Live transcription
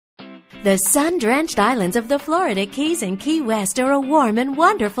The sun-drenched islands of the Florida Keys and Key West are a warm and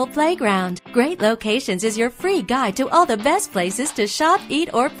wonderful playground. Great Locations is your free guide to all the best places to shop,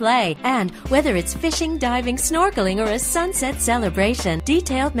 eat, or play. And whether it's fishing, diving, snorkeling, or a sunset celebration,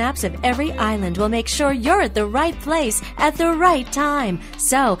 detailed maps of every island will make sure you're at the right place at the right time.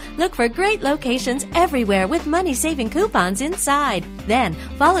 So, look for Great Locations everywhere with money-saving coupons inside. Then,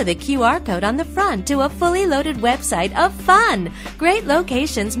 follow the QR code on the front to a fully loaded website of fun. Great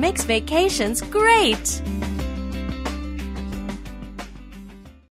Locations makes vacations great!